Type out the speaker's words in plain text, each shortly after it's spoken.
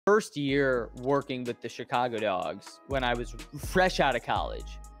First year working with the Chicago Dogs when I was fresh out of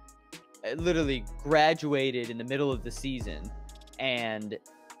college. I literally graduated in the middle of the season and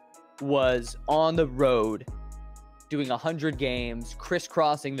was on the road doing 100 games,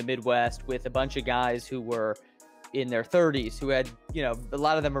 crisscrossing the Midwest with a bunch of guys who were in their 30s, who had, a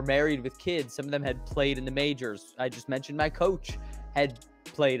lot of them were married with kids. Some of them had played in the majors. I just mentioned my coach had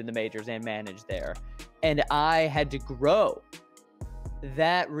played in the majors and managed there. And I had to grow.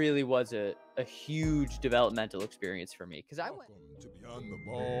 That really was a huge developmental experience for me because I went to Beyond the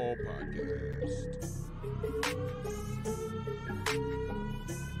Ball podcast.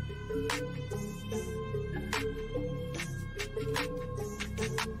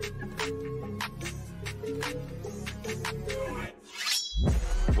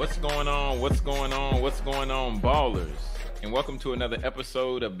 What's going on? What's going on? What's going on, ballers? And welcome to another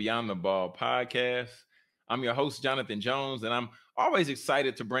episode of Beyond the Ball podcast. I'm your host, Jonathan Jones, and I'm always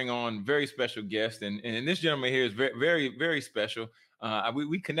excited to bring on very special guests. And this gentleman here is very, very, very special.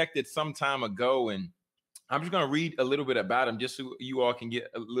 We connected some time ago, and I'm just going to read a little bit about him just so you all can get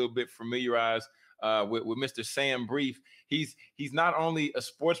a little bit familiarized with Mr. Sam Brief. He's not only a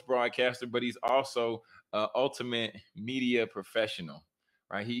sports broadcaster, but he's also an ultimate media professional.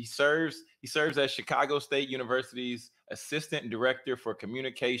 Right? He serves as Chicago State University's Assistant Director for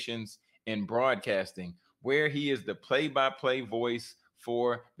Communications and Broadcasting, where he is the play-by-play voice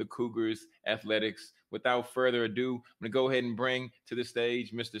for the Cougars athletics. Without further ado, I'm going to go ahead and bring to the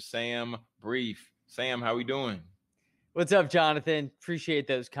stage Mr. Sam Brief. Sam, how we doing? What's up, Jonathan? Appreciate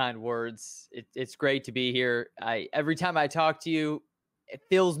those kind words. It's great to be here. Every time I talk to you, it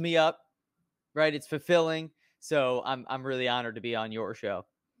fills me up, right? It's fulfilling. So I'm really honored to be on your show.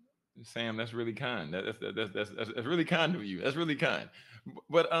 Sam, that's really kind. That's really kind of you. That's really kind.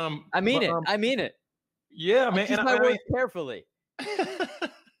 But I mean it. Yeah, man. Choose my words carefully.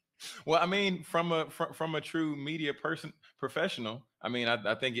 Well, I mean, from a true media professional, I mean,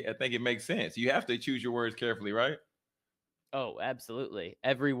 I think it makes sense. You have to choose your words carefully, right? Oh, absolutely.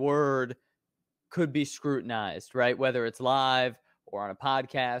 Every word could be scrutinized, right? Whether it's live or on a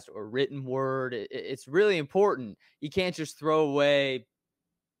podcast or written word, it's really important. You can't just throw away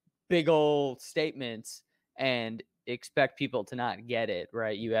big old statements and expect people to not get it,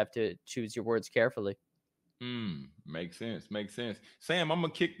 right? You have to choose your words carefully. Makes sense. Sam, I'm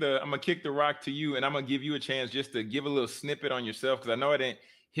gonna kick the rock to you, and I'm gonna give you a chance just to give a little snippet on yourself, because I know I didn't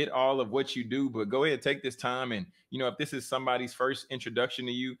hit all of what you do, but go ahead, take this time, and if this is somebody's first introduction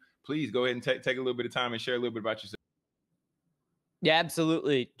to you, please go ahead and take a little bit of time and share a little bit about yourself. Yeah,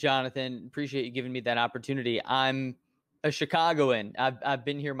 absolutely, Jonathan. Appreciate you giving me that opportunity. I'm a Chicagoan. I've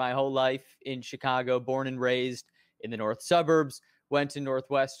been here my whole life in Chicago, born and raised in the north suburbs, went to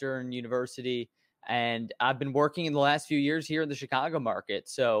Northwestern University, and I've been working in the last few years here in the Chicago market.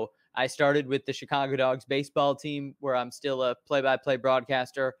 So I started with the Chicago Dogs baseball team, where I'm still a play-by-play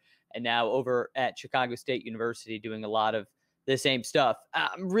broadcaster, and now over at Chicago State University doing a lot of the same stuff.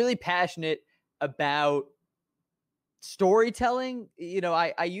 I'm really passionate about storytelling.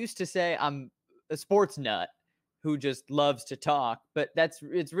 I used to say I'm a sports nut who just loves to talk, but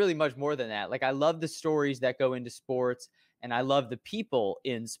it's really much more than that. Like, I love the stories that go into sports, and I love the people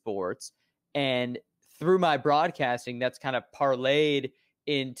in sports. And through my broadcasting, that's kind of parlayed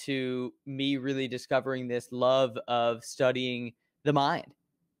into me really discovering this love of studying the mind,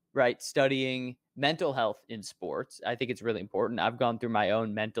 right? Studying mental health in sports. I think it's really important. I've gone through my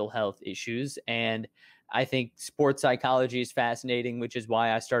own mental health issues, and I think sports psychology is fascinating, which is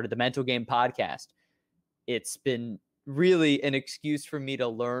why I started the Mental Game podcast. It's been really an excuse for me to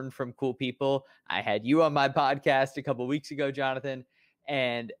learn from cool people. I had you on my podcast a couple of weeks ago, Jonathan,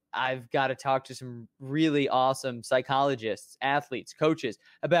 and I've got to talk to some really awesome psychologists, athletes, coaches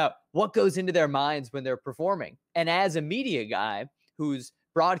about what goes into their minds when they're performing. And as a media guy who's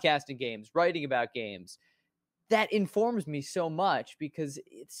broadcasting games, writing about games, that informs me so much, because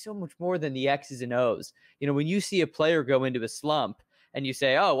it's so much more than the X's and O's. When you see a player go into a slump and you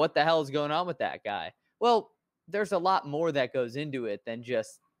say, oh, what the hell is going on with that guy? Well, there's a lot more that goes into it than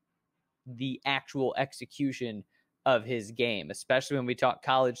just the actual execution of his game, especially when we talk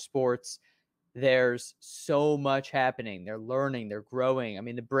college sports. There's so much happening. They're learning, they're growing. I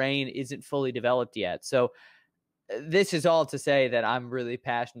mean, the brain isn't fully developed yet. So this is all to say that I'm really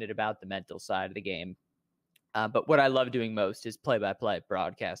passionate about the mental side of the game. But what I love doing most is play-by-play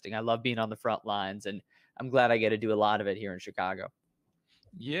broadcasting. I love being on the front lines, and I'm glad I get to do a lot of it here in Chicago.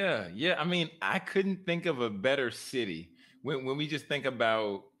 Yeah. I mean, I couldn't think of a better city when we just think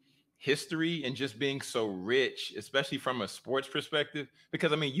about history and just being so rich, especially from a sports perspective.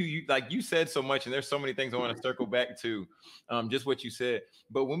 Because I mean, you like you said so much, and there's so many things I want to circle back to, just what you said.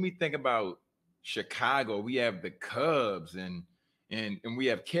 But when we think about Chicago, we have the Cubs and we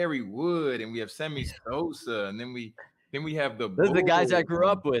have Kerry Wood and we have Sammy Sosa, and then we have the Those are the guys I Bulls. grew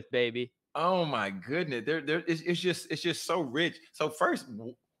up with, baby. Oh my goodness, it's just so rich. So first,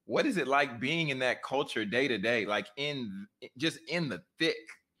 what is it like being in that culture day to day, like just in the thick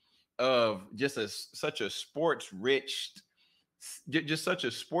of just such a sports rich, just such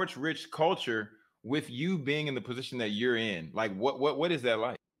a sports rich culture, with you being in the position that you're in? Like, what is that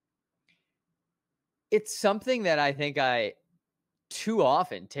like? It's something that I think I too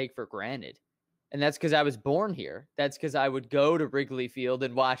often take for granted. And that's because I was born here. That's because I would go to Wrigley Field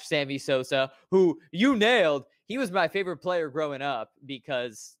and watch Sammy Sosa, who you nailed. He was my favorite player growing up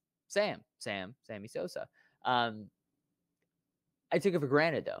because Sammy Sosa. I took it for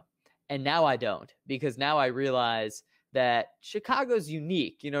granted, though. And now I don't, because now I realize that Chicago's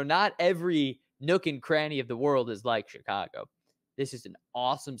unique. You know, not every nook and cranny of the world is like Chicago. This is an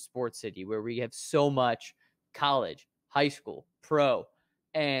awesome sports city where we have so much college, high school, pro,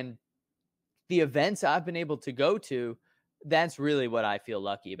 and the events I've been able to go to, that's really what I feel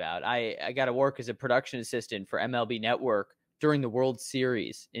lucky about. I got to work as a production assistant for MLB Network during the World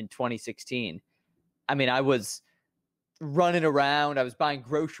Series in 2016. I mean, I was running around. I was buying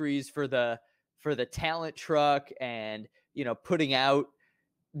groceries for the talent truck, and putting out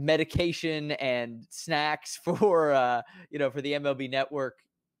medication and snacks for for the MLB Network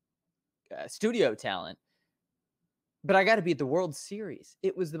studio talent. But I got to be at the World Series.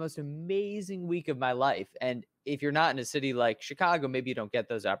 It was the most amazing week of my life. And if you're not in a city like Chicago, maybe you don't get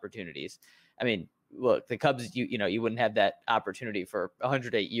those opportunities. I mean, look, the Cubs, you wouldn't have that opportunity for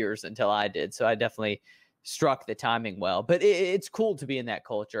 108 years until I did. So I definitely struck the timing well. But it's cool to be in that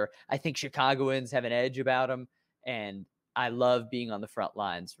culture. I think Chicagoans have an edge about them. And I love being on the front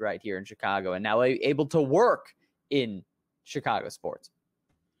lines right here in Chicago, and now able to work in Chicago sports.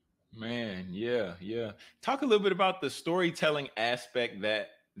 Man, yeah. Talk a little bit about the storytelling aspect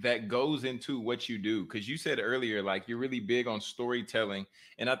that goes into what you do, because you said earlier, like, you're really big on storytelling,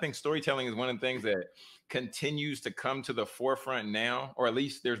 and I think storytelling is one of the things that continues to come to the forefront now, or at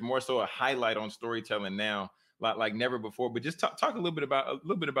least there's more so a highlight on storytelling now, like never before. But just talk a little bit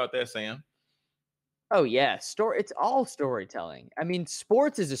about that, Sam. Oh yeah, it's all storytelling. I mean,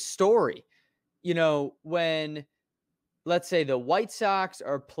 sports is a story. When, let's say, the White Sox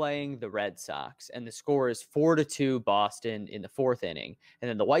are playing the Red Sox and the score is 4-2 Boston in the fourth inning, and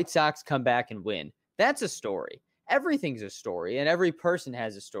then the White Sox come back and win. That's a story. Everything's a story, and every person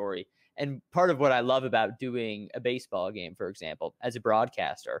has a story. And part of what I love about doing a baseball game, for example, as a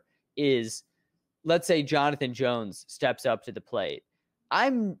broadcaster, is, let's say Jonathan Jones steps up to the plate.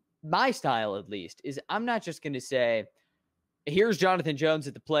 My style, at least, is I'm not just going to say, here's Jonathan Jones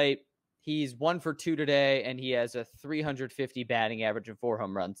at the plate. He's 1 for 2 today, and he has a 350 batting average and 4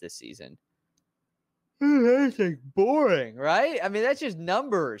 home runs this season. That's like boring, right? I mean, that's just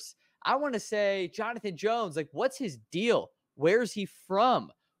numbers. I want to say, Jonathan Jones, like, what's his deal? Where's he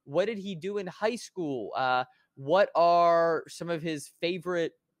from? What did he do in high school? What are some of his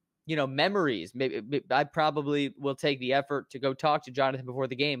favorite memories? Maybe I probably will take the effort to go talk to Jonathan before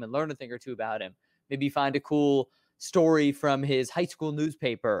the game and learn a thing or two about him. Maybe find a cool story from his high school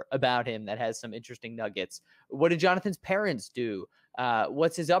newspaper about him that has some interesting nuggets. What did Jonathan's parents do?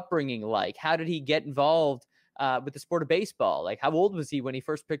 What's his upbringing like? How did he get involved with the sport of baseball? Like, how old was he when he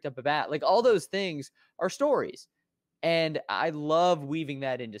first picked up a bat? Like, all those things are stories. And I love weaving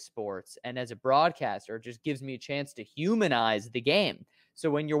that into sports. And as a broadcaster, it just gives me a chance to humanize the game.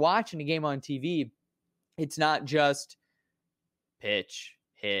 So when you're watching a game on TV, it's not just pitch,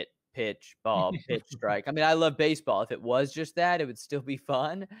 hit, pitch, ball, pitch, strike. I mean, I love baseball. If it was just that, it would still be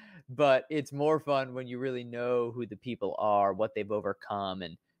fun. But it's more fun when you really know who the people are, what they've overcome,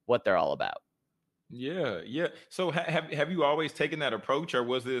 and what they're all about. Yeah. So have you always taken that approach, or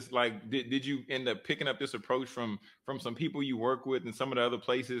was this like, did you end up picking up this approach from some people you work with and some of the other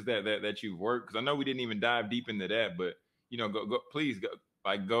places that you've worked? Because I know we didn't even dive deep into that, but please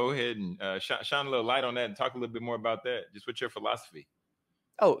go ahead and shine a little light on that and talk a little bit more about that. Just what's your philosophy?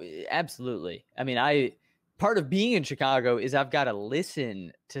 Oh, absolutely. I mean, part of being in Chicago is I've got to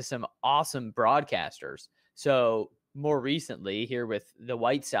listen to some awesome broadcasters. So more recently here with the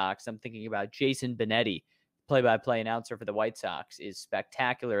White Sox, I'm thinking about Jason Benetti, play-by-play announcer for the White Sox, is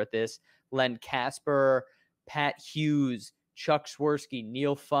spectacular at this. Len Casper, Pat Hughes, Chuck Swirsky,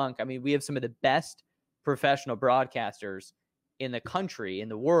 Neil Funk. I mean, we have some of the best professional broadcasters in the country, in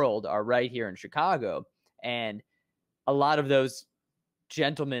the world, are right here in Chicago. And a lot of those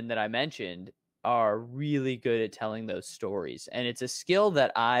gentlemen that I mentioned are really good at telling those stories. And it's a skill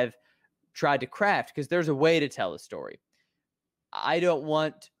that I've tried to craft because there's a way to tell a story. I don't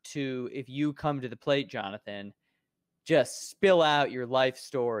want to, if you come to the plate, Jonathan, just spill out your life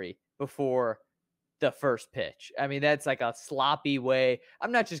story before the first pitch. I mean, that's like a sloppy way.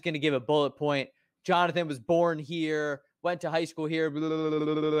 I'm not just going to give a bullet point. Jonathan was born here, went to high school here. Blah, blah, blah,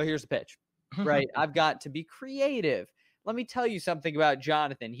 blah, blah, here's the pitch, right? I've got to be creative. Let me tell you something about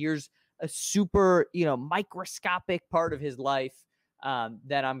Jonathan. Here's a super, microscopic part of his life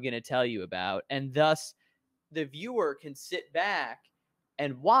that I'm going to tell you about. And thus, the viewer can sit back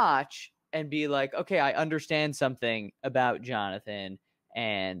and watch and be like, okay, I understand something about Jonathan,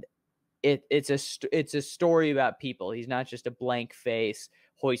 and it's a story about people. He's not just a blank face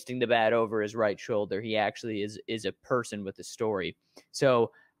hoisting the bat over his right shoulder. He actually is a person with a story.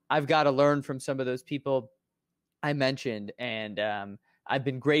 So I've got to learn from some of those people I mentioned, and I've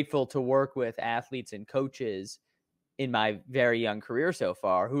been grateful to work with athletes and coaches in my very young career so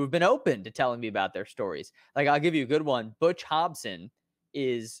far who have been open to telling me about their stories. Like, I'll give you a good one. Butch Hobson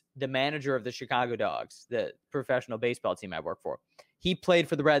is the manager of the Chicago Dogs, the professional baseball team I work for. He played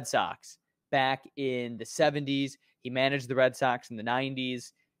for the Red Sox back in the 70s. He managed the Red Sox in the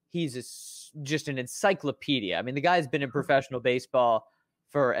 90s. He's just an encyclopedia. I mean, the guy's been in professional baseball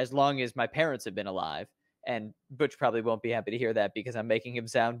for as long as my parents have been alive. And Butch probably won't be happy to hear that because I'm making him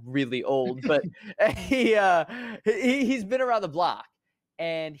sound really old. But he's been around the block.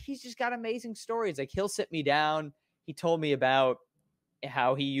 And he's just got amazing stories. Like, he'll sit me down. He told me about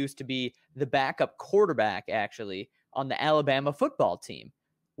how he used to be the backup quarterback, actually, on the Alabama football team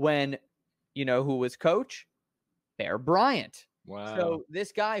when, who was coach? Bear Bryant. Wow. So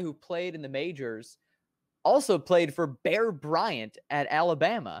this guy who played in the majors also played for Bear Bryant at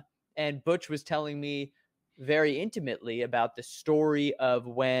Alabama. And Butch was telling me very intimately about the story of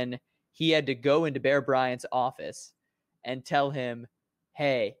when he had to go into Bear Bryant's office and tell him,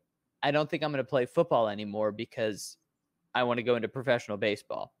 hey, I don't think I'm going to play football anymore because I want to go into professional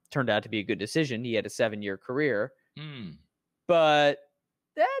baseball. Turned out to be a good decision. He had a 7-year career. But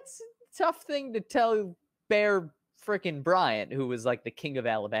that's a tough thing to tell Bear frickin' Bryant, who was like the king of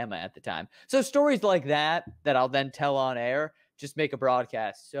Alabama at the time. So stories like that I'll then tell on air just make a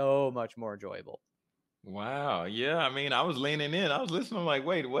broadcast so much more enjoyable. Wow. Yeah. I mean, I was leaning in. I was listening. I'm like,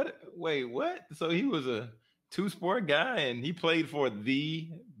 wait, what? So he was a two-sport guy and he played for the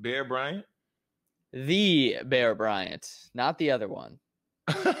Bear Bryant? The Bear Bryant, not the other one.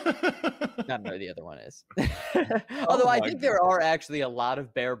 I don't know who the other one is. Although I think there are actually a lot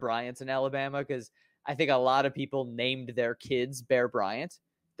of Bear Bryants in Alabama because I think a lot of people named their kids Bear Bryant.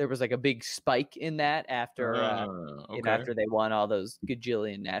 There was like a big spike in that after after they won all those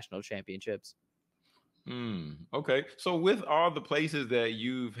gajillion national championships. Okay. So with all the places that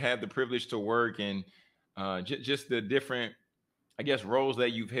you've had the privilege to work and just the different, I guess, roles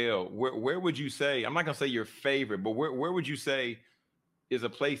that you've held, where would you say, I'm not going to say your favorite, but where would you say is a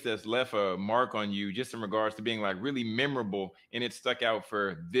place that's left a mark on you just in regards to being like really memorable and it stuck out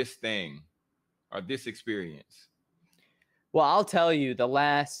for this thing or this experience? Well, I'll tell you,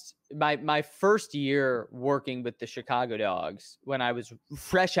 my first year working with the Chicago Dogs when I was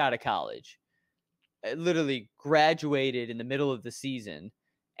fresh out of college, I literally graduated in the middle of the season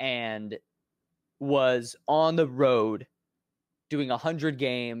and was on the road doing 100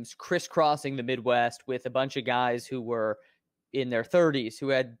 games, crisscrossing the Midwest with a bunch of guys who were in their 30s, who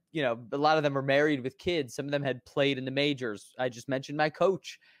had, a lot of them were married with kids. Some of them had played in the majors. I just mentioned my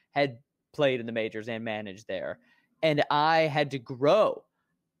coach had played in the majors and managed there. And I had to grow.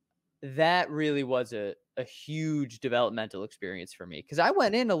 That really was a huge developmental experience for me because I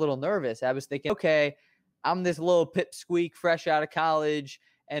went in a little nervous. I was thinking, okay, I'm this little pipsqueak fresh out of college,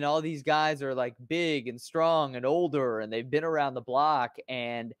 and all these guys are like big and strong and older, and they've been around the block.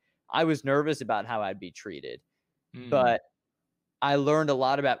 And I was nervous about how I'd be treated. But I learned a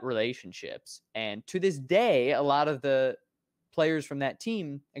lot about relationships. And to this day, a lot of the players from that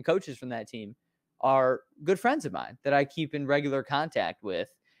team and coaches from that team are good friends of mine that I keep in regular contact with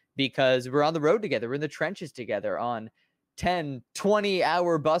because we're on the road together. We're in the trenches together on 10,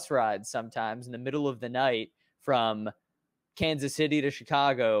 20-hour bus rides sometimes in the middle of the night from Kansas City to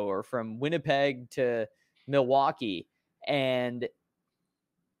Chicago or from Winnipeg to Milwaukee. And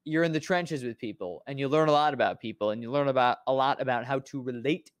you're in the trenches with people and you learn a lot about people and you learn a lot about how to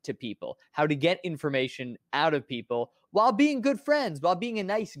relate to people, how to get information out of people while being good friends, while being a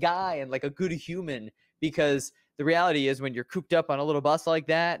nice guy and like a good human. Because the reality is when you're cooped up on a little bus like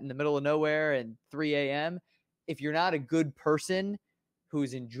that in the middle of nowhere at 3 a.m., if you're not a good person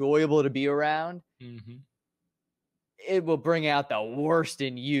who's enjoyable to be around, it will bring out the worst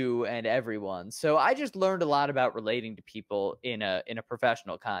in you and everyone. So I just learned a lot about relating to people in a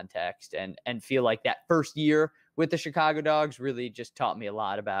professional context, and feel like that first year with the Chicago Dogs really just taught me a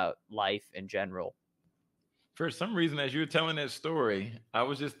lot about life in general. For some reason, as you were telling that story, I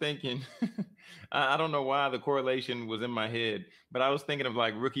was just thinking, I don't know why the correlation was in my head, but I was thinking of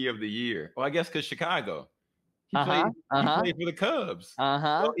like rookie of the year. Well, I guess because Chicago, he Uh-huh. played he Uh-huh. played for the Cubs. So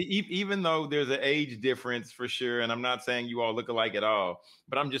Uh-huh. even though there's an age difference for sure, and I'm not saying you all look alike at all,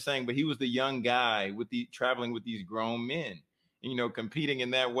 but I'm just saying, but he was the young guy with the traveling with these grown men, you know, competing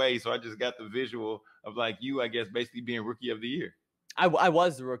in that way. So I just got the visual of like you, I guess, basically being rookie of the year. I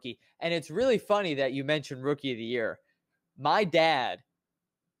was the rookie. And it's really funny that you mentioned rookie of the year. My dad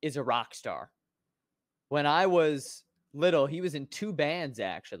is a rock star. When I was little, he was in 2 bands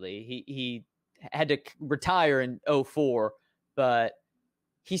actually. He had to retire in 04, but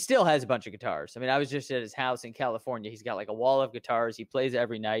he still has a bunch of guitars. I mean, I was just at his house in California. He's got like a wall of guitars. He plays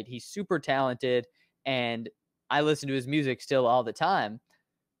every night. He's super talented, and I listen to his music still all the time.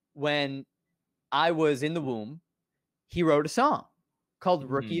 When I was in the womb, he wrote a song called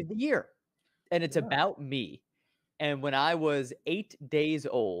Rookie of the Year, and it's about me. And when I was 8 days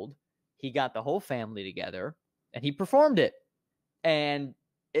old, he got the whole family together and he performed it. And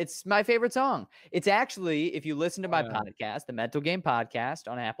it's my favorite song. It's actually, if you listen to my podcast, the Mental Game Podcast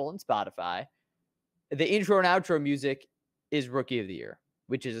on Apple and Spotify, the intro and outro music is Rookie of the Year,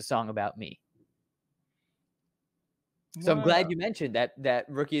 which is a song about me. So I'm glad you mentioned that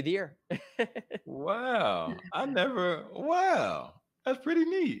Rookie of the Year. Wow. Wow. That's pretty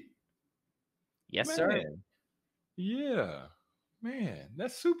neat. Yes, Man. sir. Yeah. Man,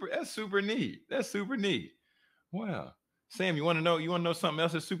 that's super neat. That's super neat. Wow. Sam, you want to know something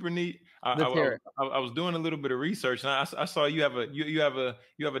else that's super neat? I was doing a little bit of research, and I saw you have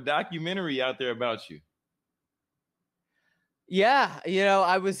a documentary out there about you. Yeah, you know,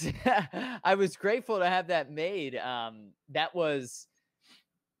 I was I was grateful to have that made. That was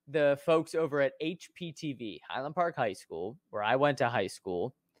the folks over at HPTV, Highland Park High School, where I went to high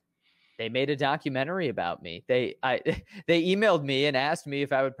school. They made a documentary about me. They emailed me and asked me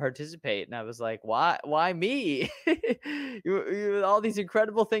if I would participate, and I was like, why me? you all these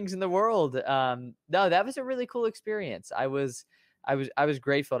incredible things in the world. No, that was a really cool experience. I was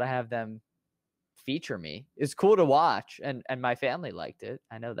grateful to have them feature me. It's cool to watch, and my family liked it.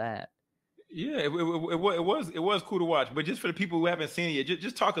 I know that. Yeah, it was cool to watch. But just for the people who haven't seen it yet,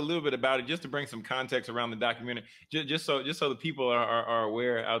 just talk a little bit about it, just to bring some context around the documentary, just so the people are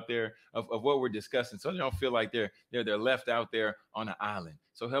aware out there of what we're discussing, so they don't feel like they're left out there on an island.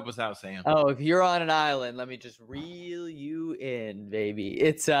 So help us out, Sam. Oh, if you're on an island, let me just reel you in, baby.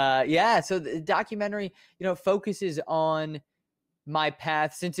 It's yeah. So the documentary, you know, focuses on my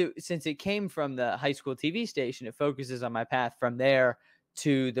path since it came from the high school TV station. It focuses on my path from there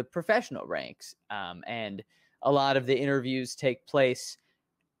to the professional ranks. And a lot of the interviews take place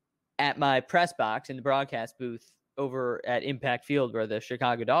at my press box in the broadcast booth over at Impact Field where the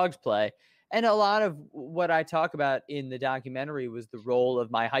Chicago Dogs play. And a lot of what I talk about in the documentary was the role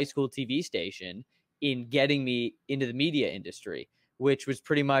of my high school TV station in getting me into the media industry, which was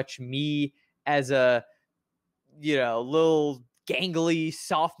pretty much me as a, you know, little gangly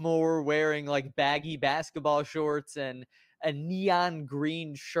sophomore wearing like baggy basketball shorts and a neon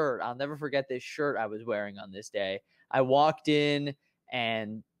green shirt. I'll never forget this shirt I was wearing on this day. I walked in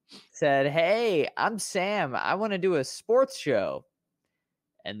and said, "Hey, I'm Sam. I want to do a sports show."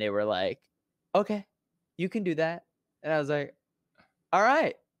 And they were like, "Okay, you can do that." And I was like, "All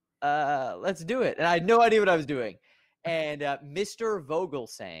right, let's do it." And I had no idea what I was doing. And Mr.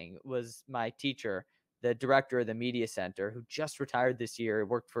 Vogelsang was my teacher, the director of the media center, who just retired this year. He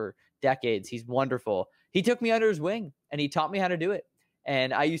worked for decades. He's wonderful. He took me under his wing and he taught me how to do it.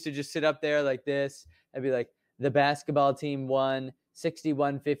 And I used to just sit up there like this. I'd be like, the basketball team won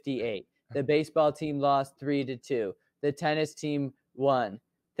 61-58. The baseball team lost 3-2. The tennis team won.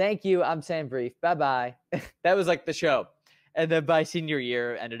 Thank you. I'm Sam Brief. Bye-bye. That was like the show. And then by senior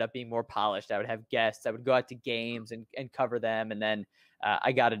year, ended up being more polished. I would have guests. I would go out to games and cover them. And then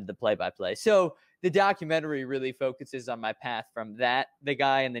I got into the play-by-play. So the documentary really focuses on my path from the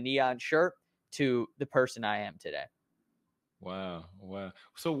guy in the neon shirt, to the person I am today. Wow.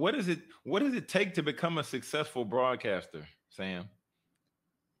 So what does it take to become a successful broadcaster, Sam?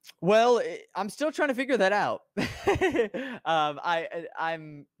 Well, I'm still trying to figure that out.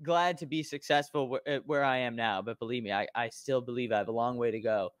 I'm glad to be successful where I am now, but believe me, I still believe I have a long way to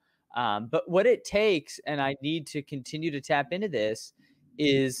go. But what it takes, and I need to continue to tap into this,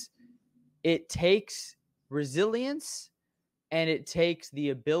 is it takes resilience and it takes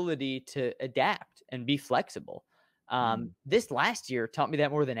the ability to adapt and be flexible. This last year taught me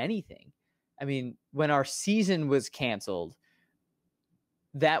that more than anything. I mean, when our season was canceled,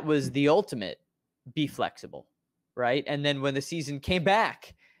 that was the ultimate be flexible, right? And then when the season came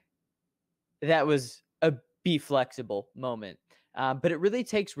back, that was a be flexible moment. But it really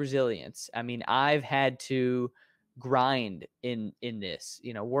takes resilience. I mean, I've had to grind in this,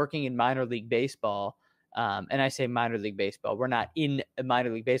 working in minor league baseball. And I say minor league baseball. We're not in a minor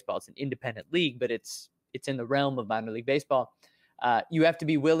league baseball. It's an independent league, but it's in the realm of minor league baseball. You have to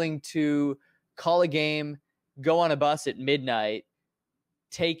be willing to call a game, go on a bus at midnight,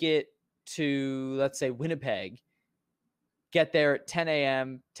 take it to, let's say, Winnipeg, get there at 10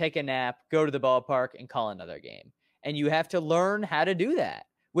 a.m., take a nap, go to the ballpark, and call another game. And you have to learn how to do that,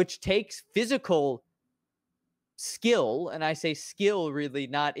 which takes physical skill. And I say skill really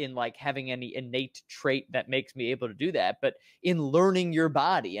not in like having any innate trait that makes me able to do that, but in learning your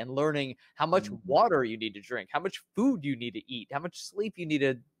body and learning how much water you need to drink, how much food you need to eat, how much sleep you need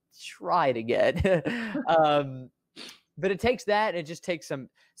to try to get. But it takes that. It just takes some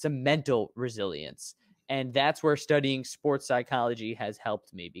mental resilience. And that's where studying sports psychology has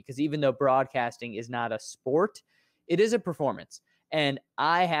helped me, because even though broadcasting is not a sport, it is a performance. And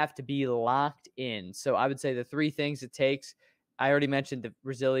I have to be locked in. So I would say the three things it takes, I already mentioned the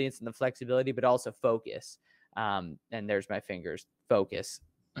resilience and the flexibility, but also focus. And there's my fingers, focus.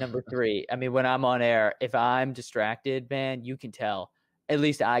 Number three, I mean, when I'm on air, if I'm distracted, man, you can tell, at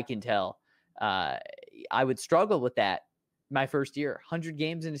least I can tell. I would struggle with that my first year, 100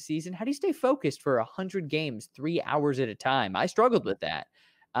 games in a season. How do you stay focused for 100 games, 3 hours at a time? I struggled with that.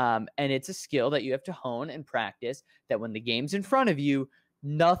 And it's a skill that you have to hone and practice, that when the game's in front of you,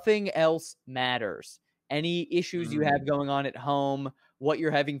 nothing else matters. Any issues you have going on at home, what you're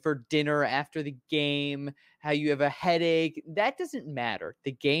having for dinner after the game, how you have a headache, that doesn't matter.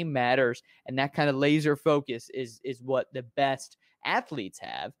 The game matters. And that kind of laser focus is what the best athletes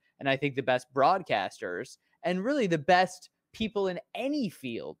have. And I think the best broadcasters and really the best people in any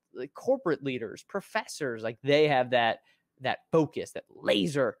field, like corporate leaders, professors, like they have that focus, that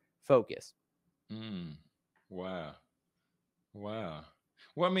laser focus. Wow. Well,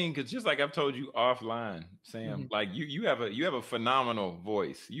 I mean, because just like I've told you offline, Sam, like you have a phenomenal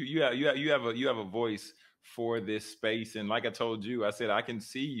voice. You have a voice for this space. And like I told you, I said I can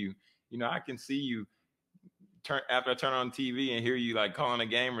see you. I can see you after I turn on TV and hear you like calling a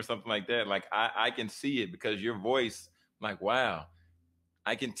game or something like that. Like I can see it because your voice, like, wow,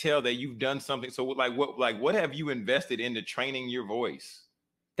 I can tell that you've done something. So what have you invested into training your voice?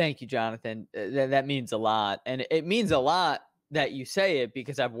 Thank you, Jonathan. That means a lot. And it means a lot that you say it,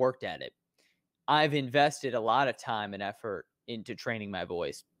 because I've worked at it. I've invested a lot of time and effort into training my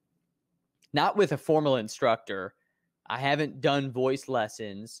voice. Not with a formal instructor. I haven't done voice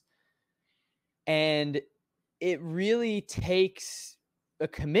lessons. And it really takes a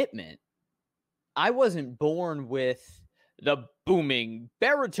commitment. I wasn't born with the booming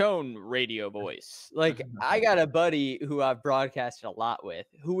baritone radio voice. Like, I got a buddy who I've broadcasted a lot with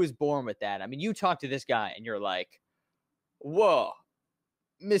who was born with that. I mean, you talk to this guy and you're like, whoa,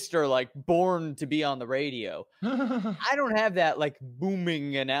 Mr. like born to be on the radio. I don't have that like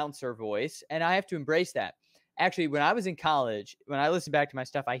booming announcer voice, and I have to embrace that. Actually, when I was in college, when I listen back to my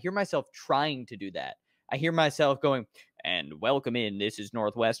stuff, I hear myself trying to do that. I hear myself going, and welcome in, this is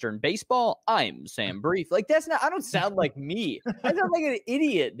Northwestern Baseball, I'm Sam Brief. Like, that's not, I don't sound like me. I sound like an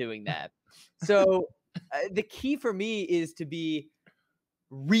idiot doing that. So the key for me is to be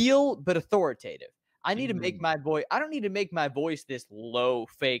real but authoritative. I need to make my voice, I don't need to make my voice this low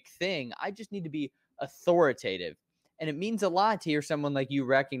fake thing. I just need to be authoritative. And it means a lot to hear someone like you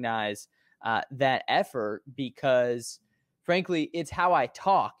recognize that effort, because frankly, it's how I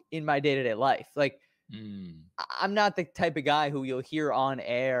talk in my day-to-day life. Like, I'm not the type of guy who you'll hear on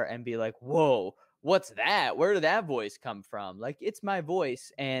air and be like, whoa, what's that? Where did that voice come from? Like, it's my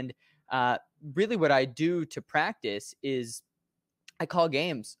voice. And really what I do to practice is I call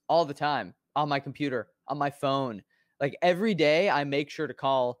games all the time on my computer, on my phone. Like, every day I make sure to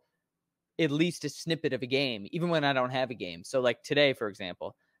call at least a snippet of a game, even when I don't have a game. So like today, for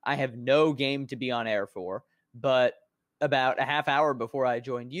example, I have no game to be on air for, but about a half hour before I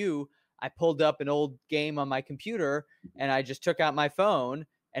joined you, I pulled up an old game on my computer and I just took out my phone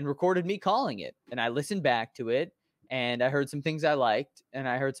and recorded me calling it. And I listened back to it and I heard some things I liked and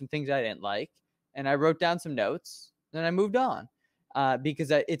I heard some things I didn't like. And I wrote down some notes and I moved on because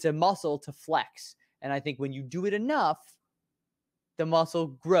it's a muscle to flex. And I think when you do it enough, the muscle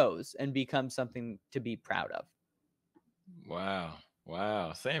grows and becomes something to be proud of. Wow.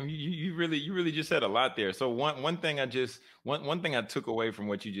 Wow, Sam, you really just said a lot there. So one thing I took away from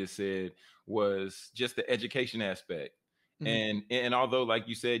what you just said was just the education aspect. Mhm. And although, like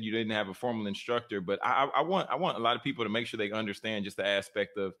you said, you didn't have a formal instructor, but I want a lot of people to make sure they understand just the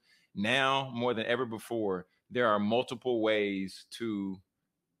aspect of, now more than ever before, there are multiple ways to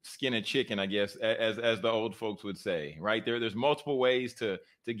skin a chicken, I guess, as the old folks would say, right? There's multiple ways to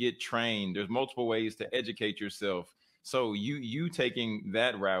get trained. There's multiple ways to educate yourself. So you taking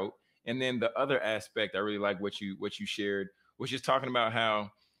that route, and then the other aspect, I really like what you shared, was just talking about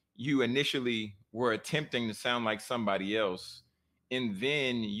how you initially were attempting to sound like somebody else, and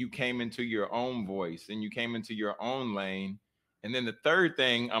then you came into your own voice and you came into your own lane. And then the third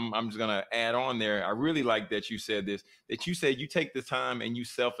thing I'm just gonna add on there, I really like that you said this, that you said you take the time and you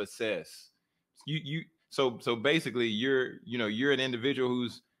self-assess. So basically you're an individual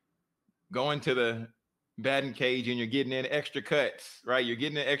who's going to the batting cage and you're getting in extra cuts, right? You're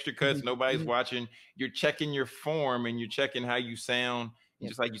getting in extra cuts, Mhm. nobody's Mhm. watching. You're checking your form and you're checking how you sound. And Yep.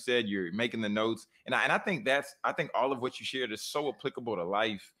 just like you said, you're making the notes. And I think I think all of what you shared is so applicable to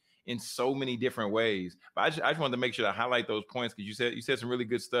life in so many different ways. But I just wanted to make sure to highlight those points, because you said some really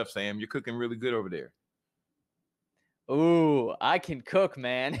good stuff, Sam. You're cooking really good over there. Ooh, I can cook,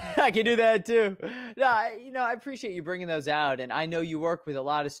 man. I can do that too. No, I appreciate you bringing those out, and I know you work with a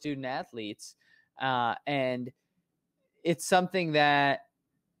lot of student athletes, and it's something I've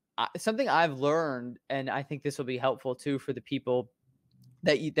learned, and I think this will be helpful too for the people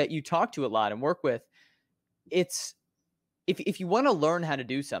that you talk to a lot and work with. It's if you want to learn how to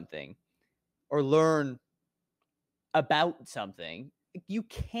do something or learn about something, you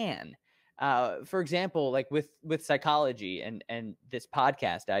can. For example, like with psychology and this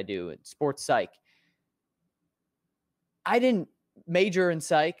podcast I do, and sports psych, I didn't major in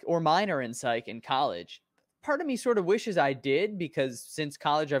psych or minor in psych in college. Part of me sort of wishes I did, because since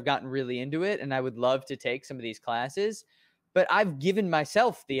college I've gotten really into it and I would love to take some of these classes. But I've given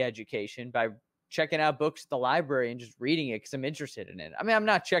myself the education by checking out books at the library and just reading it because I'm interested in it. I mean, I'm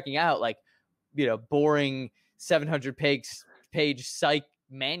not checking out like, boring 700 page psych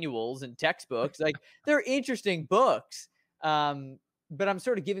manuals and textbooks. Like, they're interesting books. But I'm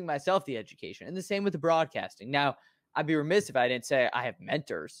sort of giving myself the education. And the same with the broadcasting. Now, I'd be remiss if I didn't say I have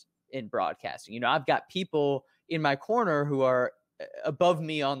mentors in broadcasting. I've got people in my corner who are above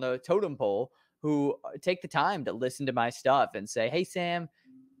me on the totem pole, who take the time to listen to my stuff and say, "Hey, Sam,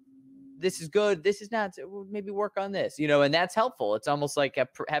 this is good. This is not. Maybe work on this." And that's helpful. It's almost like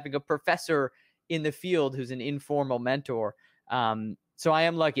having a professor in the field who's an informal mentor. So I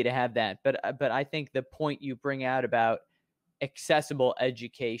am lucky to have that. But I think the point you bring out about accessible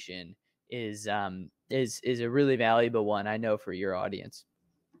education is a really valuable one, I know, for your audience.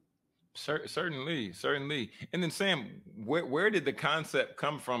 Certainly. And then Sam, where did the concept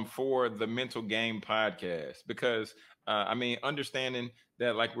come from for the Mental Game podcast? Because I mean, understanding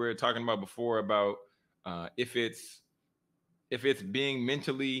that, like we were talking about before, about if it's being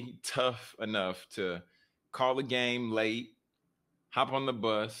mentally tough enough to call a game late, hop on the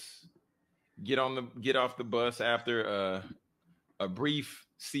bus, get off the bus after a brief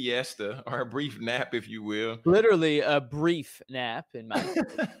siesta or a brief nap, if you will. Literally a brief nap in my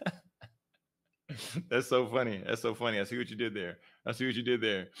That's so funny. That's so funny. I see what you did there. I see what you did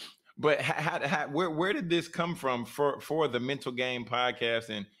there. But where did this come from for the Mental Game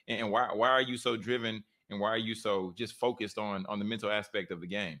podcast, and why are you so driven, and why are you so just focused on the mental aspect of the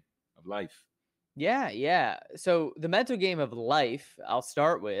game of life? Yeah. So the mental game of life, I'll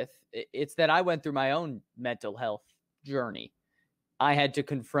start with, it's that I went through my own mental health journey. I had to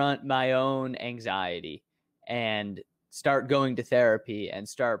confront my own anxiety and start going to therapy and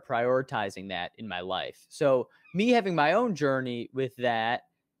start prioritizing that in my life. So me having my own journey with that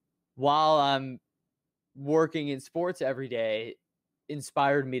while I'm working in sports every day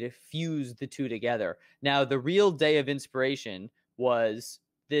inspired me to fuse the two together. Now, the real day of inspiration was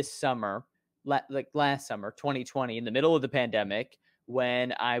this summer, like last summer, 2020, in the middle of the pandemic,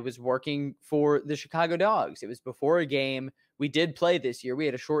 when I was working for the Chicago Dogs. It was before a game. We did play this year. We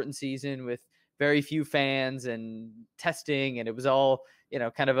had a shortened season with very few fans and testing, and it was all,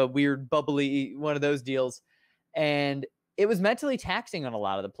 kind of a weird, bubbly one of those deals. And it was mentally taxing on a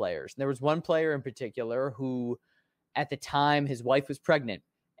lot of the players. And there was one player in particular who, at the time, his wife was pregnant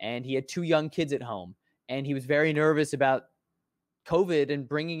and he had two young kids at home. And he was very nervous about COVID and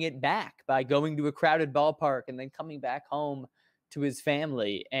bringing it back by going to a crowded ballpark and then coming back home to his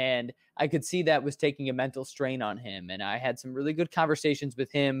family. And I could see that was taking a mental strain on him. And I had some really good conversations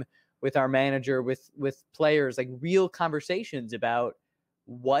with him, with our manager, with players, like real conversations about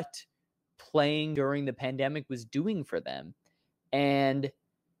what playing during the pandemic was doing for them. And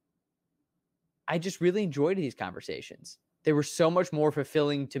I just really enjoyed these conversations. They were so much more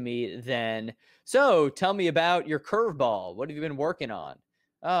fulfilling to me than, so tell me about your curveball. What have you been working on?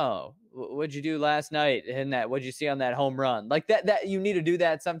 Oh, what'd you do last night? And what'd you see on that home run? Like that you need to do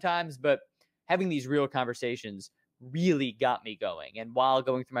that sometimes, but having these real conversations really got me going. And while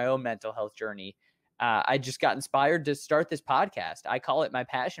going through my own mental health journey, I just got inspired to start this podcast. I call it my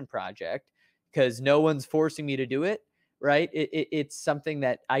passion project because no one's forcing me to do it. Right. It's something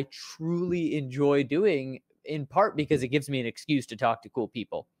that I truly enjoy doing, in part because it gives me an excuse to talk to cool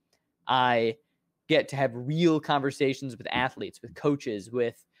people. I get to have real conversations with athletes, with coaches,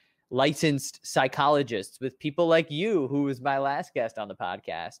 with licensed psychologists, with people like you, who was my last guest on the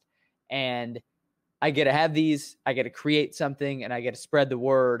podcast. And I get to have these, I get to create something, and I get to spread the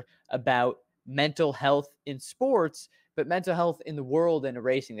word about mental health in sports, but mental health in the world and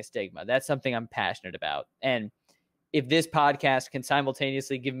erasing the stigma. That's something I'm passionate about. And if this podcast can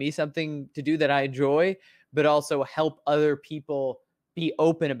simultaneously give me something to do that I enjoy, but also help other people be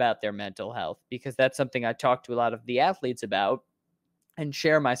open about their mental health, because that's something I talk to a lot of the athletes about and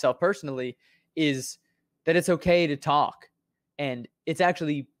share myself personally, is that it's okay to talk and it's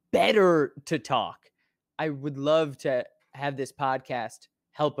actually better to talk. I would love to have this podcast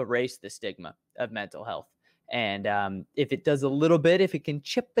help erase the stigma of mental health. And if it does a little bit, if it can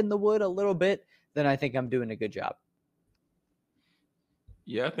chip in the wood a little bit, then I think I'm doing a good job.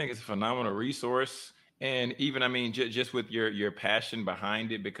 Yeah, I think it's a phenomenal resource. And even, I mean, just with your passion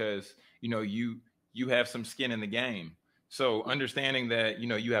behind it, because, you have some skin in the game. So understanding that,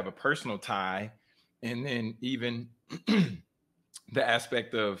 you have a personal tie, and then even the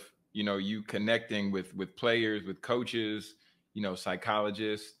aspect of, you connecting with players, with coaches,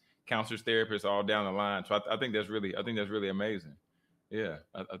 psychologists, counselors, therapists, all down the line. So I think that's really amazing. Yeah,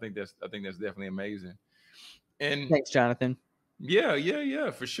 I think that's definitely amazing. And Thanks, Jonathan.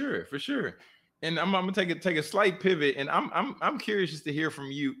 yeah, for sure. And I'm gonna take a slight pivot, and I'm curious just to hear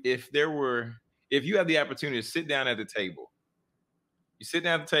from you, if you have the opportunity to sit down at the table. You sit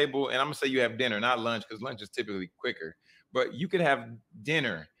down at the table, and I'm gonna say you have dinner, not lunch, because lunch is typically quicker. But you could have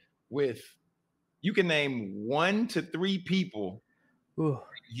dinner with. You can name 1 to 3 people Ooh.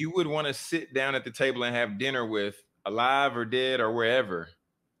 you would want to sit down at the table and have dinner with, alive or dead or wherever.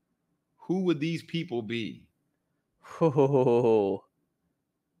 Who would these people be? Okay,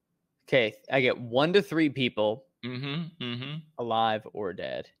 I get 1 to 3 people, alive or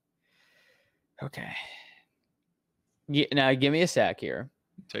dead. Okay. Yeah, now give me a sec here.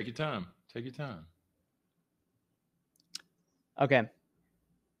 Take your time. Okay.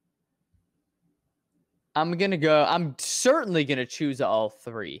 I'm certainly gonna choose all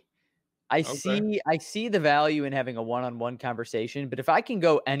 3. I see the value in having a one-on-one conversation, but if I can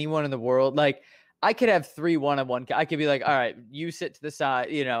go anyone in the world, like I could have 3 one-on-one. I could be like, all right, you sit to the side,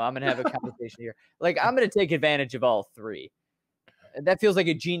 I'm gonna have a conversation here. Like, I'm gonna take advantage of all 3. That feels like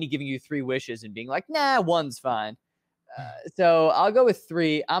a genie giving you 3 wishes and being like, nah, 1's fine. So I'll go with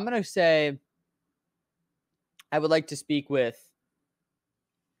 3. I'm gonna say I would like to speak with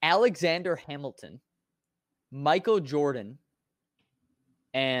Alexander Hamilton, Michael Jordan,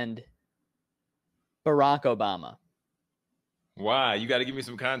 and Barack Obama. Why? You got to give me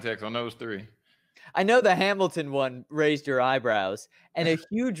some context on those 3. I know the Hamilton one raised your eyebrows, and a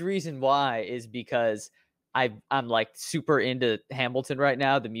huge reason why is because I'm like super into Hamilton right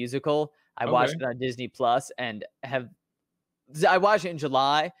now, the musical. I watched it on Disney Plus, and I watched it in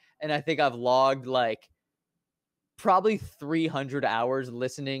July, and I think I've logged like probably 300 hours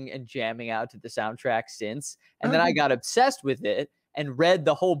listening and jamming out to the soundtrack since. And then I got obsessed with it and read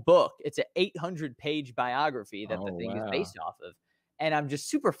the whole book. It's an 800-page biography that the thing is based off of. And I'm just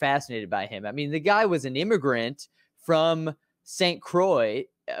super fascinated by him. I mean, the guy was an immigrant from St. Croix,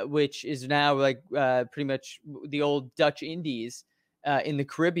 which is now like pretty much the old Dutch Indies in the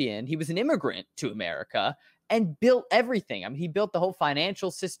Caribbean. He was an immigrant to America and built everything. I mean, he built the whole financial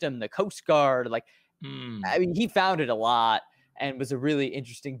system, the Coast Guard. Like, I mean, he founded a lot and was a really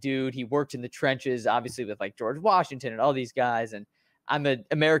interesting dude. He worked in the trenches, obviously, with like George Washington and all these guys. And I'm an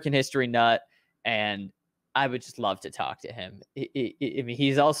American history nut, and I would just love to talk to him. I mean,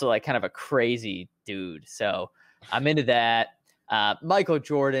 he's also like kind of a crazy dude. So I'm into that. Michael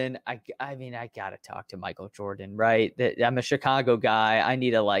Jordan. I mean, I got to talk to Michael Jordan, right? I'm a Chicago guy. I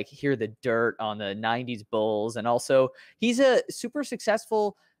need to like hear the dirt on the 90s Bulls. And also he's a super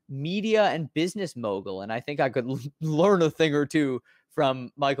successful media and business mogul. And I think I could learn a thing or two from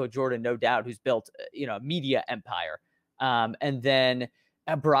Michael Jordan, no doubt, who's built, a media empire. And then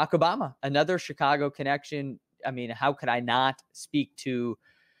Barack Obama, another Chicago connection. I mean, how could I not speak to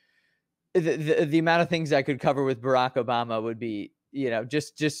the amount of things I could cover with Barack Obama would be,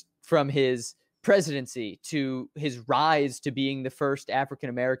 just from his presidency to his rise to being the first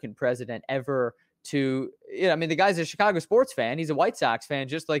African-American president ever to, I mean, the guy's a Chicago sports fan. He's a White Sox fan,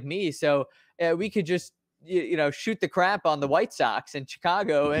 just like me. So we could just, shoot the crap on the White Sox in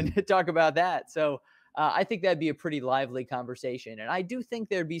Chicago and talk about that. So I think that'd be a pretty lively conversation. And I do think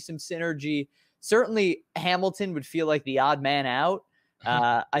there'd be some synergy. Certainly Hamilton would feel like the odd man out.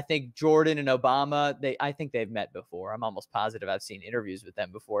 I think Jordan and Obama, I think they've met before. I'm almost positive I've seen interviews with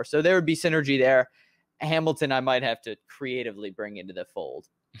them before. So there would be synergy there. Hamilton, I might have to creatively bring into the fold.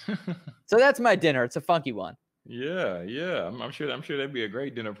 So that's my dinner. It's a funky one. Yeah. I'm sure that'd be a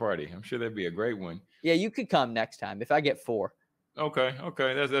great dinner party. I'm sure that'd be a great one. Yeah, you could come next time if I get 4. Okay.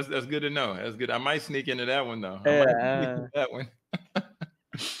 That's good to know. That's good. I might sneak into that one though. That one.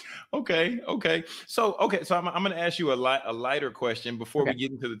 Okay. So I'm going to ask you a lighter question before we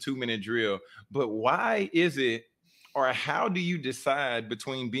get into the 2-minute drill. But why is it, or how do you decide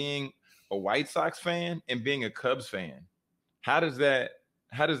between being a White Sox fan and being a Cubs fan? How does that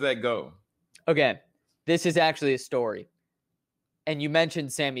go? Okay. This is actually a story. And you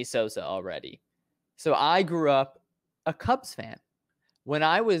mentioned Sammy Sosa already. So I grew up a Cubs fan. When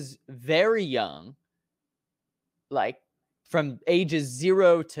I was very young, like from ages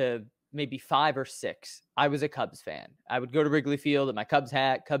 0 to maybe 5 or 6, I was a Cubs fan. I would go to Wrigley Field in my Cubs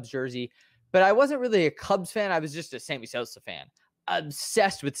hat, Cubs jersey, but I wasn't really a Cubs fan. I was just a Sammy Sosa fan.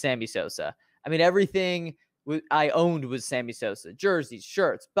 Obsessed with Sammy Sosa. I mean, everything I owned was Sammy Sosa. Jerseys,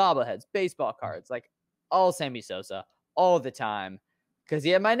 shirts, bobbleheads, baseball cards, like all Sammy Sosa all the time because he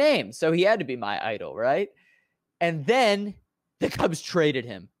had my name. So he had to be my idol, right? And then the Cubs traded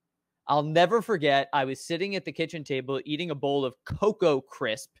him. I'll never forget. I was sitting at the kitchen table eating a bowl of Cocoa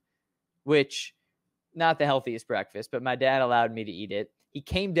Crisp, which not the healthiest breakfast, but my dad allowed me to eat it. He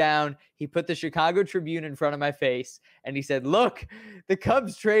came down, he put the Chicago Tribune in front of my face, and he said, "Look, the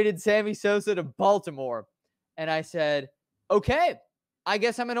Cubs traded Sammy Sosa to Baltimore." And I said, "Okay, I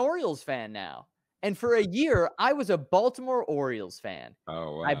guess I'm an Orioles fan now." And for a year, I was a Baltimore Orioles fan.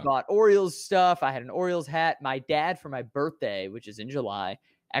 Oh, wow. I bought Orioles stuff. I had an Orioles hat. My dad, for my birthday, which is in July,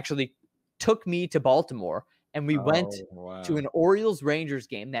 actually took me to Baltimore, and we went to an Orioles-Rangers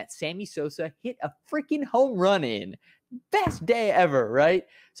game that Sammy Sosa hit a freaking home run in. Best day ever, right?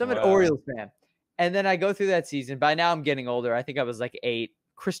 So I'm an Orioles fan. And then I go through that season. By now I'm getting older. I think I was like 8,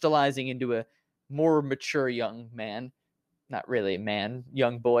 crystallizing into a more mature young man. Not really a man,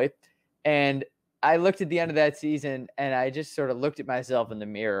 young boy. And I looked at the end of that season and I just sort of looked at myself in the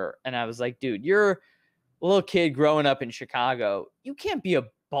mirror and I was like, dude, you're a little kid growing up in Chicago. You can't be a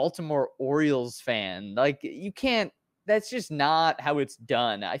Baltimore Orioles fan. Like, you can't. That's just not how it's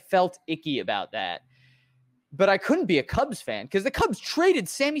done. I felt icky about that. But I couldn't be a Cubs fan because the Cubs traded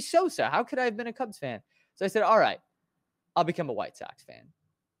Sammy Sosa. How could I have been a Cubs fan? So I said, all right, I'll become a White Sox fan.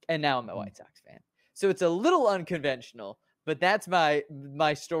 And now I'm a White Sox fan. So it's a little unconventional, but that's my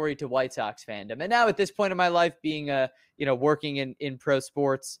story to White Sox fandom. And now at this point in my life, being working in pro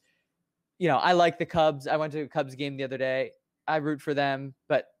sports, I like the Cubs. I went to a Cubs game the other day. I root for them,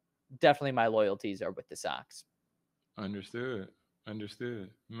 but definitely my loyalties are with the Sox. Understood.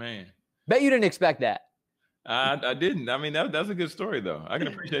 Man. Bet you didn't expect that. I didn't. I mean, that's a good story, though. I can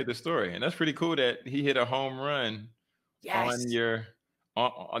appreciate the story. And that's pretty cool that he hit a home run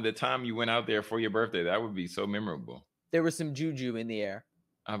on the time you went out there for your birthday. That would be so memorable. There was some juju in the air.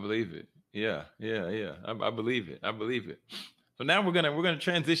 I believe it. Yeah. I believe it. So now we're gonna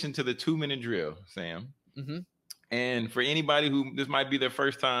transition to the 2-minute drill, Sam. Mm-hmm. And for anybody who this might be their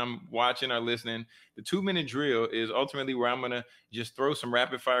first time watching or listening, the 2-minute drill is ultimately where I'm going to just throw some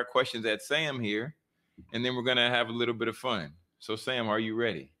rapid fire questions at Sam here, and then we're going to have a little bit of fun. So Sam, are you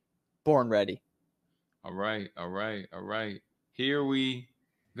ready? Born ready. All right. Here we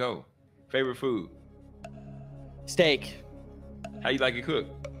go. Favorite food? Steak. How you like it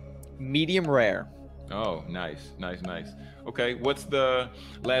cooked? Medium rare. Oh, nice. Okay. What's the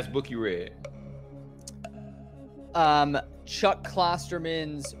last book you read? Chuck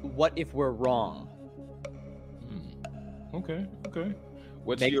Klosterman's What If We're Wrong. Okay.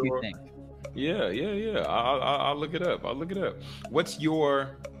 What's Makes your you think. Yeah. I'll look it up. What's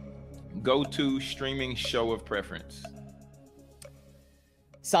your go-to streaming show of preference?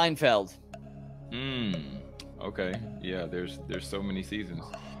 Seinfeld. Okay. Yeah, there's so many seasons.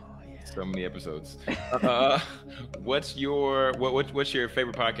 So many episodes. What's your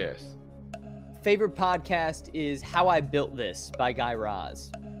favorite podcast? Favorite podcast is How I Built This by Guy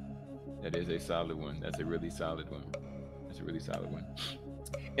Raz. That is a solid one. That's a really solid one.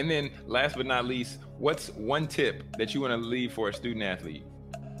 And then last but not least, what's one tip that you want to leave for a student athlete?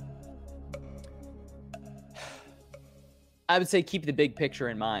 I would say keep the big picture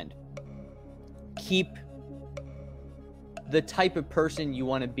in mind. Keep the type of person you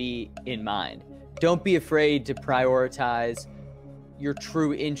want to be in mind. Don't be afraid to prioritize your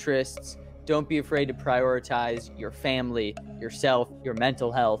true interests. Don't be afraid to prioritize your family, yourself, your mental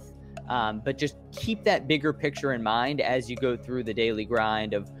health. But just keep that bigger picture in mind as you go through the daily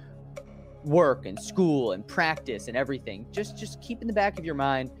grind of work and school and practice and everything. Just keep in the back of your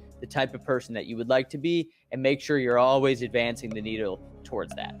mind the type of person that you would like to be, and make sure you're always advancing the needle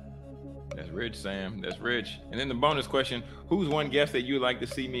towards that. That's rich, Sam. That's rich. And then the bonus question, who's one guest that you'd like to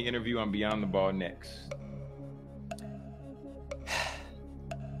see me interview on Beyond the Ball next?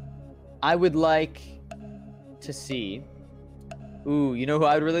 I would like to see, you know who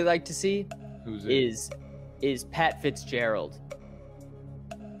I would really like to see? Who's it? Is Pat Fitzgerald,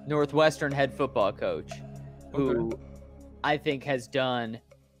 Northwestern head football coach, who I think has done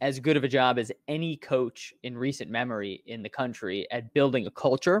as good of a job as any coach in recent memory in the country at building a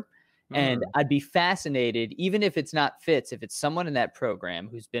culture. And I'd be fascinated, even if it's not Fitz, if it's someone in that program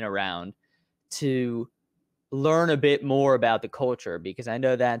who's been around, to learn a bit more about the culture, because I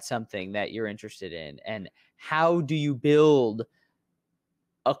know that's something that you're interested in. And how do you build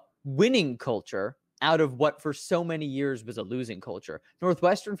a winning culture out of what for so many years was a losing culture?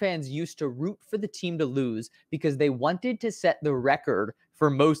 Northwestern fans used to root for the team to lose because they wanted to set the record for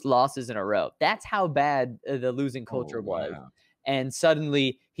most losses in a row. That's how bad the losing culture was. And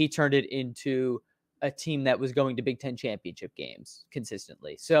suddenly he turned it into a team that was going to Big Ten championship games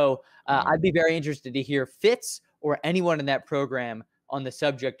consistently. So I'd be very interested to hear Fitz or anyone in that program on the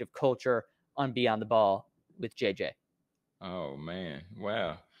subject of culture on Beyond the Ball with JJ. Oh, man.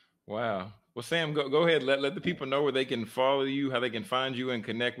 Wow. Well, Sam, go ahead. Let the people know where they can follow you, how they can find you and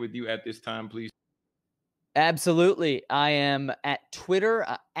connect with you at this time, please. Absolutely. I am at Twitter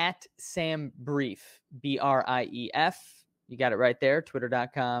at Sam Brief, BRIEF. You got it right there,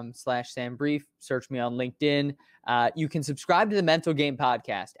 twitter.com/SamBrief. Search me on LinkedIn. You can subscribe to the Mental Game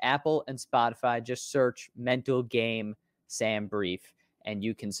podcast, Apple and Spotify. Just search Mental Game Sam Brief, and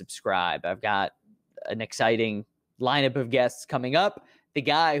you can subscribe. I've got an exciting lineup of guests coming up. The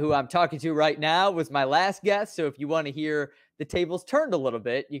guy who I'm talking to right now was my last guest, so if you want to hear the tables turned a little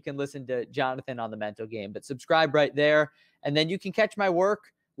bit, you can listen to Jonathan on the Mental Game. But subscribe right there, and then you can catch my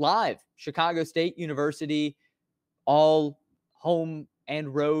work live. Chicago State University, all home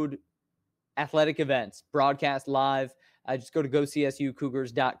and road athletic events, broadcast live. Just go to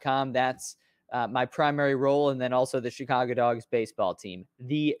gocsucougars.com. That's my primary role. And then also the Chicago Dogs baseball team,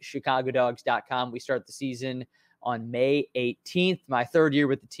 thechicagodogs.com. We start the season on May 18th, my third year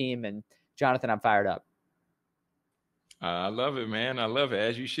with the team. And Jonathan, I'm fired up. I love it, man. I love it.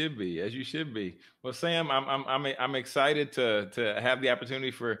 As you should be. As you should be. Well, Sam, I'm excited to have the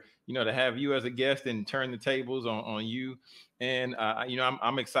opportunity for to have you as a guest and turn the tables on you. And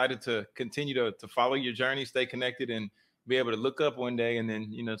I'm excited to continue to follow your journey, stay connected, and be able to look up one day and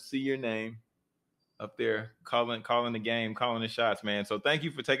then see your name up there calling the game, calling the shots, man. So thank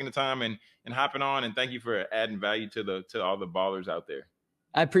you for taking the time and hopping on, and thank you for adding value to all the ballers out there.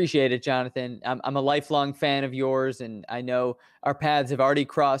 I appreciate it, Jonathan. I'm a lifelong fan of yours, and I know our paths have already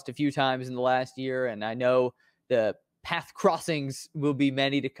crossed a few times in the last year, and I know the path crossings will be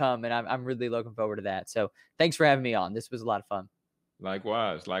many to come, and I'm really looking forward to that. So thanks for having me on. This was a lot of fun.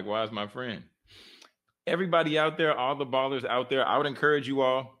 Likewise, my friend. Everybody out there, all the ballers out there, I would encourage you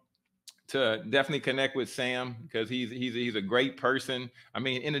all to definitely connect with Sam, because he's a great person. I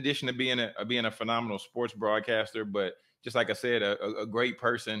mean, in addition to being a phenomenal sports broadcaster, but just like I said, a great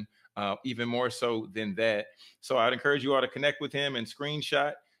person, even more so than that. So I'd encourage you all to connect with him and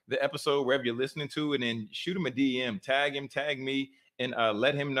screenshot the episode wherever you're listening to, and then shoot him a DM, tag him, tag me, and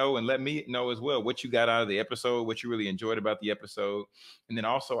let him know and let me know as well what you got out of the episode, what you really enjoyed about the episode. And then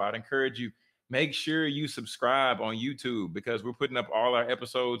also I'd encourage you, make sure you subscribe on YouTube, because we're putting up all our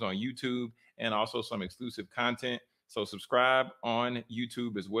episodes on YouTube and also some exclusive content. So subscribe on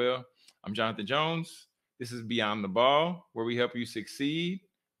YouTube as well. I'm Jonathan Jones. This is Beyond the Ball, where we help you succeed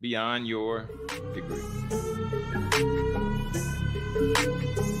beyond your degree.